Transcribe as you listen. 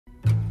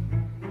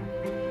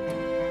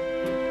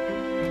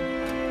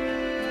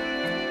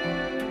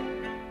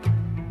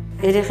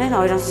Երեխային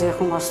այրանց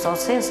երեխում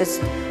աստացի, ասեց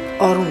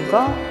արում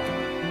կա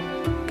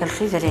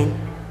գլխի վրեն։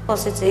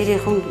 Ասեց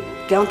երեխուն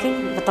կյանքին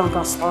վտանգ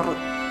ասպառում։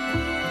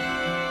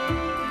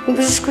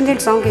 Բժիշկներ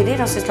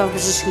զանգեր, ասեց լավ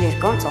բժիշկներ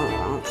կան,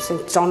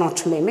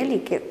 ճանաչում եմ էլի,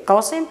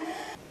 կասեմ,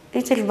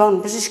 իցել բան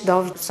բժիշկ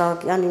Դավիթ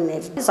Սահակյանին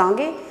էր,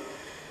 զանգե,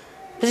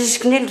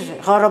 բժիշկներ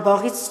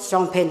Ղարաբաղից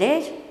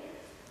ճամփեներ,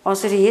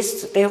 ասել ես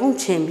տեղում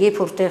չեմ,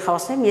 երբ որ տեղ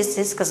ասեմ, ես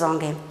ձեզ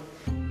կզանգեմ։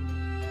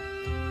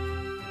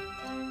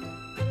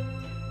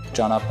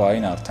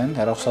 Ճանապարհին արդեն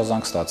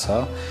հեռախոսազանգ ստացա,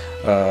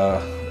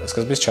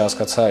 սկզբից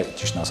չհասկացա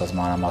ճիշտ ասած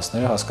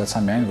մանրամասները,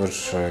 հասկացա միայն, որ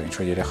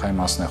ինչ-որ երեխայի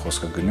մասն է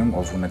խոսքը գնում,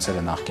 ով ունեցել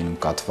է նախկինում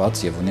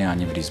կաթված եւ ունի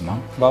անիվրիզմա։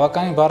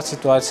 Բավականին բարդ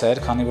սիտուացիա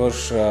էր, քանի որ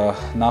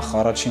նախ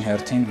առաջին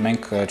հերթին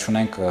մենք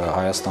չունենք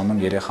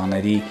Հայաստանում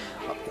երեխաների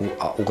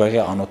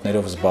ուղեղի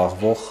անոթներով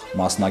զբաղվող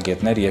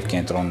մասնագետներ եւ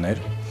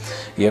կենտրոններ,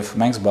 եւ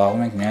մենք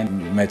զբաղվում ենք միայն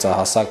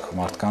մեծահասակ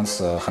մարդկանց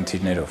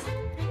խնդիրներով։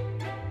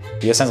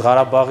 Ես հենց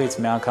Ղարաբաղից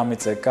մի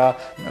անգամից եկա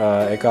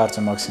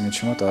Արտյոմ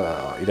Մաքսիմիչի մոտ,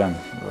 իրան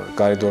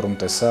կարիդորում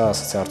տեսա,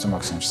 ասացի Արտյոմ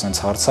Մաքսիմիչ,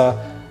 սենց հարցա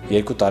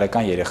 2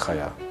 տարեկան երեխա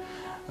է։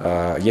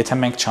 Եթե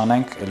մենք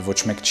չանենք, էլ ոչ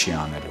մեկ չի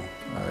անելու։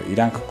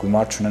 Իրանք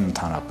գումար չունեն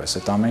ընդհանրապես։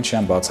 Այդ ամեն ինչը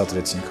իրան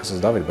բացատրեցին,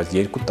 ասես Դավիթ, բայց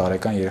 2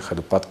 տարեկան երեխա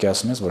դու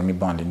պատկերացնում ես, որ մի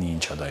բան լինի,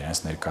 ինչ է դա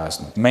իրենց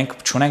ներկայացնում։ Մենք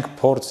չունենք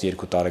փորձ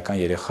 2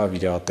 տարեկան երեխա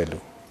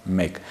վիրահատելու։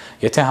 1.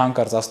 Եթե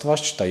հանկարծ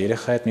Աստված չտա,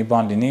 երեխայի հետ մի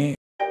բան լինի,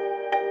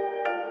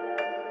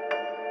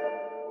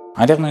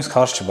 այնտեղ նույնիսկ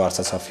հարց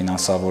չբարձրացավ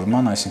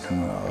ֆինանսավորման,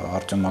 այսինքն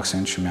Արտյոմ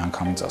Մաքսիմիչը մի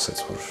անգամից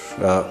ասեց, որ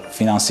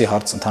ֆինանսի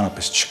հարց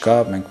ընդհանրապես չկա,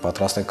 մենք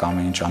պատրաստ ենք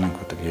ամեն ինչ անենք,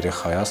 որտեղ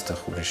երեխա է,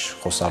 այստեղ ուրիշ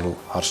խոսալու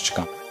հարց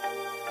չկա։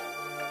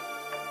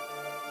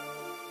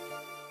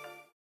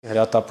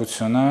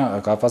 Հրատապությունը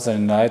կապված էր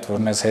նրա հետ,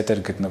 որ մեզ հետ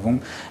էր գտնվում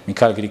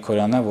Միքայել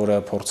Գրիգորյանը,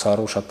 որը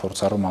շատ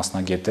փորձառու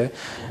մասնագետ է,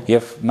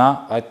 եւ նա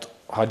այդ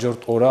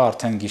հաջորդ օրը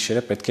արդեն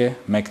գիշերը պետք է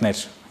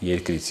մեկներ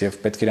երկրից եւ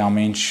պետք էր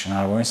ամեն ինչ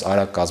հնարավորինս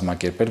արագ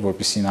կազմակերպել,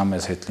 որպեսզի նա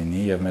մեզ հետ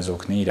լինի եւ մեզ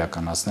օգնի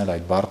իրականացնել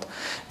այդ բարդ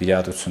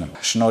վիրահատությունը։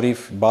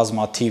 Շնորհիվ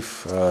բազմաթիվ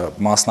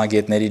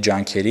մասնագետների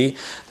ջանքերի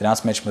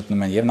դրանց մեջ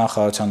մտնում են եւ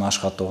նախարարության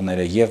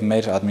աշխատողները, եւ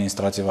մեր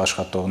ադմինիստրատիվ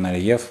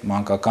աշխատողները, եւ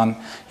մանկական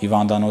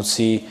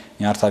հիվանդանոցի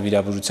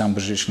նյարդավիրաբուժության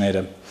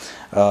բժիշկները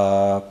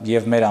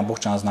եւ մեր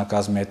ամբողջ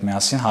անձնակազմի հետ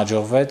միասին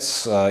հաջողվեց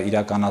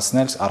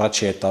իրականացնել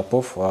առաջի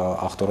էտապով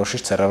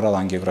ախտորոշիչ ցերեբրալ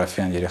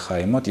անգիոգրաֆիան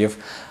երեխայի մոտ եւ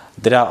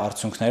դրա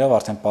արդյունքներով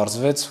արդեն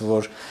պարզվեց,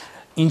 որ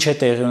ինչ է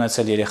տեղի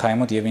ունեցել երեխայի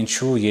մոտ եւ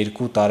ինչու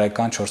 2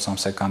 տարեկան 4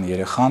 ամսական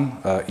երեխան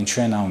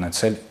ինչու է նա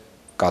ունեցել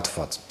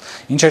կաթված։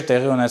 Ինչ էր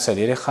տեղի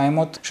ունեցել երեխայի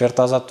մոտ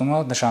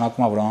շերտազատումը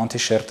նշանակում է, որ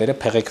անոթի շերտերը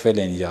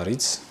փեղեկվել են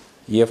իրարից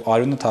եւ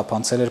արյունը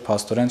թափանցել էր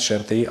փաստորեն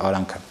շերտերի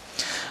արանքը։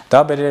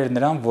 Դա բերել էր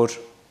նրան, որ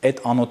այդ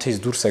անոթից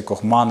դուրս եկող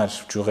մանր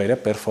ճյուղերը,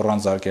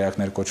 պերֆորանտ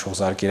զարկերակներ կոչվող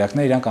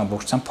զարկերակներ, իրանք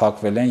ամբողջությամբ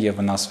փակվել են եւ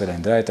վնասվել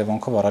են։ Դրա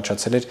հետևանքով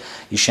առաջացել էր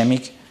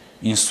իշիեմիկ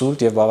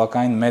ինսուլտ եւ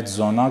բավականին մեծ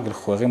զոնա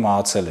գլխուղեղի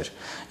մահացել էր։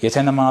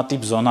 Եթե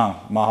նմանատիպ զոնա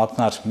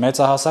մահացնար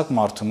մեծահասակ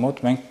մարդու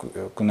մոտ, մենք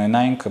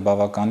կունենայինք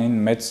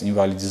բավականին մեծ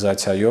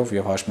ինվալիդիզացիայով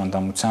եւ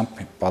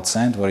հաշմանդամությամբ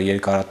պացիենտ, որը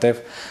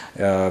երկարատև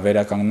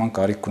վերականգնման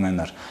կարիք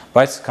կունենար։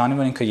 Բայց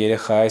քանի որ ինքը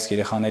երեխա է,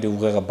 երեխաների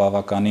ուղեղը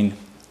բավականին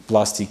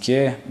պլաստիկ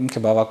է,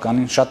 ինքը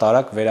բավականին շատ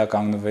արագ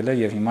վերականգնվել է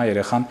եւ հիմա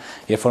երեխան,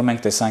 երբ որ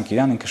մենք տեսանք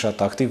իրան, ինքը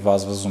շատ ակտիվ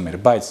վազվզում էր,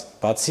 բայց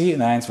բացի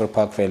նրանից, որ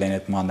փակվել են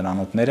այդ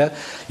մանրանոթները,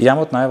 իր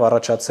մոտ նաեւ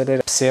առաջացել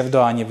էր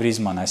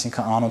պսևդոանիվրիզման,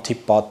 այսինքն անոթի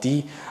պատի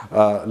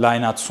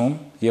լայնացում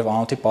եւ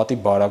անոթի պատի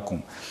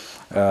բարակում։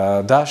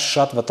 Դա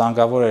շատ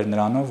վտանգավոր էր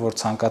նրանով, որ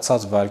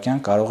ցանկացած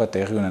վարքյան կարող է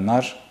տեղի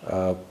ունենալ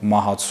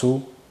մահացու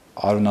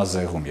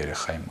արյունազեղում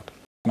երեխայի մոտ։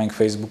 Մենք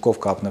Facebook-ով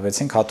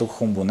կապնվեցինք, հատուկ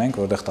խումբ ունենք,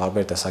 որտեղ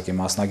տարբեր տեսակի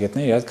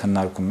մասնագետներ իրար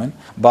քննարկում են։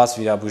 Բաց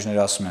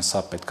վիրաբույժները ասում են,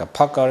 սա պետք է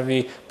փակ արվի,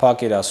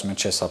 փակերը ասում են,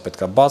 չէ, սա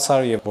պետք է բաց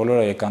արվի, եւ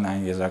բոլորը եկան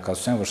այն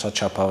եզրակացության, որ սա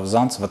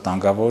չափազանց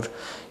վտանգավոր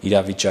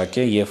իրավիճակ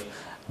է եւ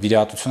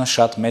վիրահատությունը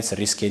շատ մեծ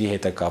ռիսկերի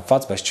հետ է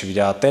կապված, բայց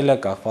չվիրահատելը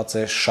կապված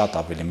է շատ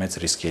ավելի մեծ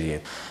ռիսկերի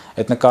հետ։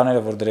 Այդ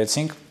նկարները, որ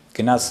դրեցինք,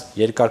 գնաց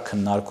երկար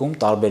քննարկում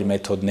տարբեր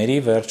մեթոդների,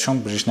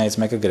 վերջում բժիշկներից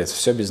մեկը գրեց,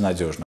 «Всё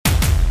безнадежно»։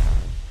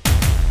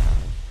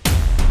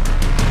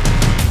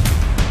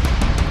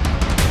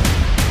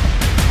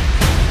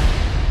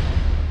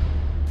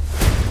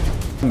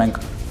 Մենք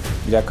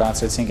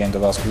իրականացրեցինք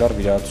էնդովասկուլար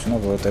վիրահատությունը,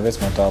 որը տևեց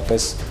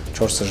մոտավորապես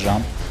 4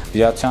 ժամ։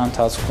 Վիրահատության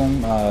ընթացքում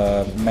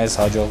մեզ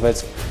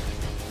հաջողվեց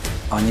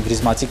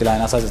անիվրիզմատիկ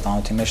լայնացած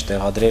անոթի մեջ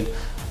տեղադրել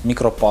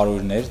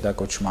միկրոպարույրներ, դա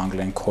կոչվում է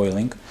անգլերեն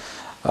coiling,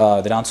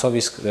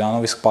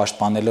 դրանով իսկ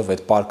պաշտպանելով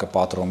այդ պարկը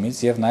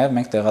պատրոմից եւ նաեւ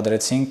մենք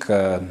տեղադրեցինք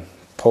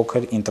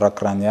փոքր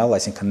ինտրակրանիալ,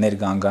 այսինքն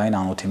ներգանգային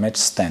անոթի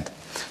մեջ ստենտ։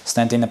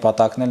 Ստենտի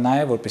նպատակն էլ նա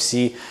է,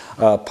 որպեսզի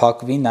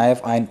փակվի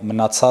նաև այն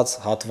մնացած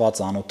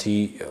հատված անոթի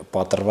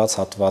պատրված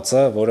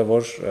հատվածը, որը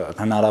որ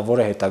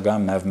հնարավոր է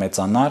հետագայում նաև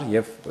մեծանար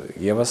եւ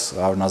եւս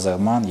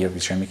արյունազեղման եւ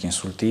իշեմիկ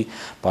ինսուլտի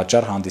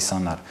պատճառ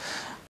հանդիսանար։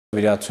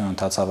 Վիրահատությունը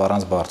ընթացավ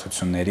առանց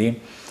բարդությունների,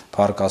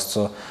 փառք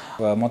Աստծո,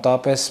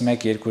 մոտավորապես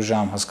 1-2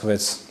 ժամ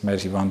հսկվեց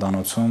մեր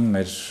հիվանդանոցում,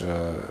 մեր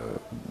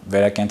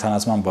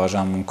վերակենդանացման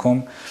բաժանմունքում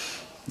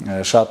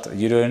շատ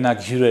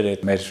յուրօրինակ հյուրեր է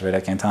մեր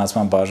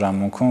վերակենդանացման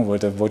բաժանմունքում,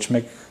 որտեղ ոչ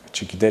մեկ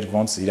չգիտեր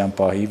ոնց իրան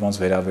պահի,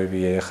 ոնց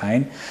վերաբերվի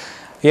երեխային։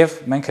 Եվ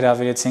մենք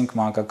հրավիրեցինք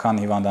մանկական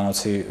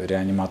հիվանդանոցի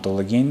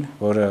ռեանիմատոլոգին,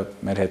 որը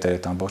մեր հետ էր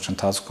այդ ամբողջ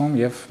ընթացքում,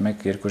 եւ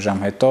 1-2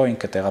 ժամ հետո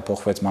ինքը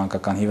տեղափոխվեց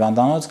մանկական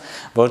հիվանդանոց,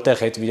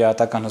 որտեղ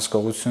հետվիրահատական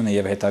հսկողությունը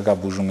եւ հետագա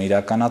բուժումը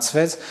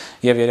իրականացվեց,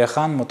 եւ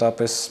երեխան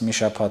մոտապես մի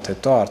շաբաթ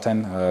հետո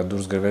արդեն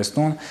դուրս գրվեց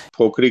տուն։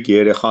 Փոքրիկ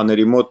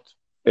երեխաների մոտ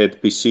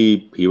այդպիսի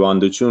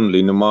հիվանդություն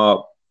լինում է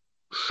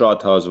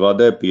շատ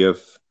հազվադեպ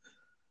եւ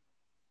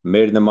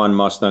մեր նման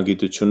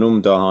մասնագիտությունում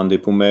դա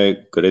հանդիպում է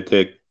գրեթե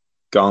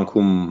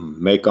կյանքում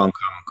մեկ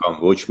անգամ կամ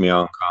ոչ մի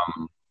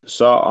անգամ։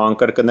 Սա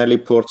անկրկնելի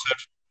փորձ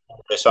էր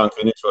այս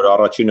անկյունից, որ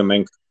առաջինը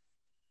մենք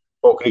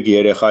փոքրիկ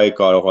երեխայի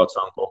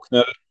կարողացանք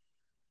օգնել,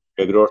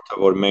 երկրորդը,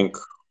 որ մենք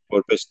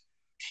որպես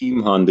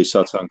թիմ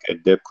հանդիսացանք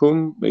այդ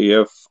դեպքում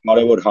եւ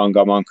կարևոր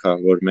հանգամանքը,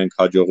 որ մենք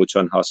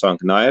հաջողության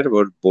հասանք նա էր,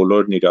 որ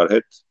բոլորն իրար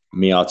հետ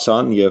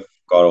միացան եւ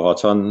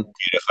կարողացան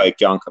երեխայի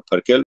կյանքը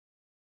փրկել։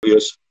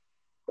 Ես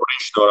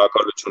ուրիշ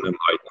շնորհակալություն եմ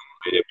հայտնում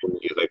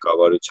Էրեբունի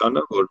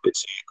ղեկավարությանը,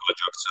 որպեսզի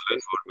աջակցել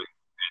են, որ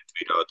մենք այդ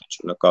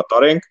վիրահատությունը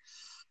կատարենք։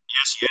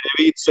 Ես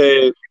երևից է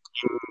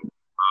իմ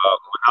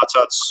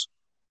մնացած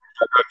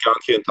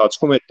կյանքի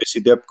ընթացքում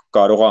այդպիսի դեպք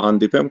կարող է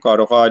հանդիպեմ,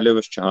 կարող է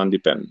այլևս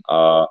չհանդիպեմ։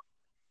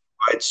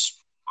 Բայց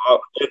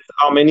այդ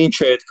ամեն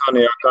ինչը այդքան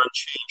էական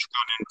չի,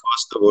 ինչքան այն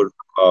փաստը, որ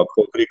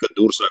փոքրիկը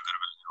դուրս է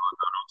գրվել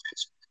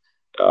հիվանդանոցից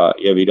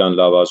եւ իրան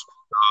լավ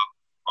ազգում,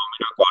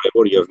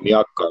 ամենակարևոր եւ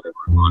միակ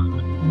կարևոր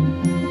բանը։